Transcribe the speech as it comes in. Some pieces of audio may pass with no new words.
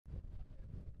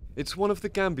It's one of the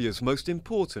Gambia's most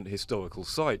important historical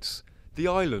sites, the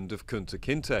island of Kunta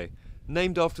Kinte,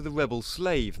 named after the rebel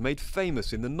slave made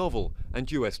famous in the novel and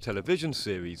US television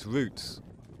series Roots.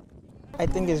 I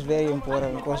think it's very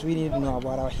important because we need to know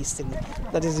about our history.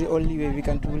 That is the only way we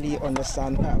can truly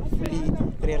understand, fully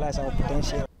realize our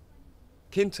potential.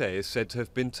 Kinte is said to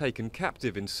have been taken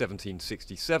captive in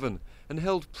 1767 and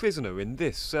held prisoner in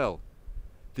this cell.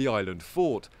 The island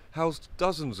fort housed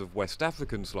dozens of West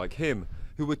Africans like him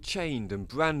who were chained and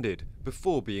branded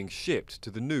before being shipped to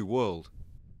the New World.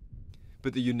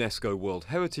 But the UNESCO World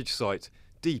Heritage Site,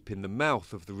 deep in the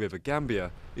mouth of the River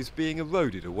Gambia, is being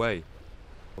eroded away.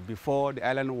 Before, the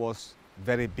island was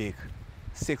very big,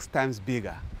 6 times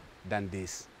bigger than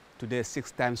this. Today,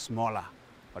 6 times smaller,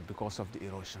 but because of the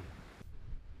erosion.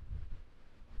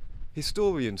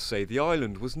 Historians say the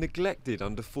island was neglected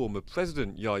under former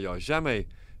President Yahya Jammeh,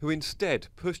 who instead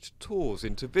pushed tours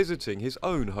into visiting his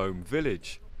own home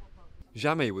village.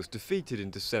 Jammeh was defeated in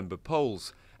December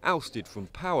polls, ousted from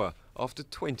power after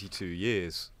 22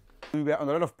 years. We were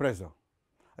under a lot of pressure,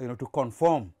 to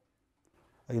conform,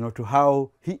 to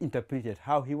how he interpreted,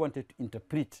 how he wanted to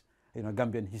interpret,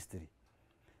 Gambian history.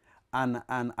 And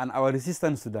our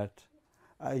resistance to that,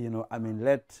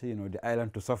 led, the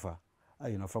island to suffer,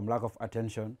 from lack of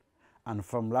attention and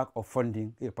from lack of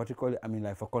funding, particularly,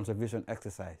 like for conservation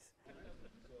exercise.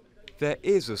 There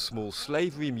is a small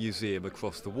slavery museum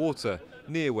across the water,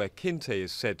 near where Kinte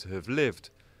is said to have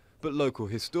lived. But local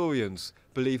historians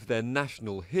believe their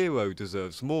national hero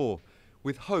deserves more,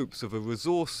 with hopes of a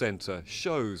resource centre,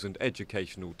 shows and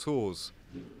educational tours.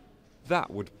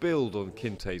 That would build on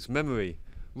Kinte's memory,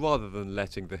 rather than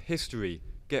letting the history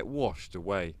get washed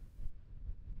away.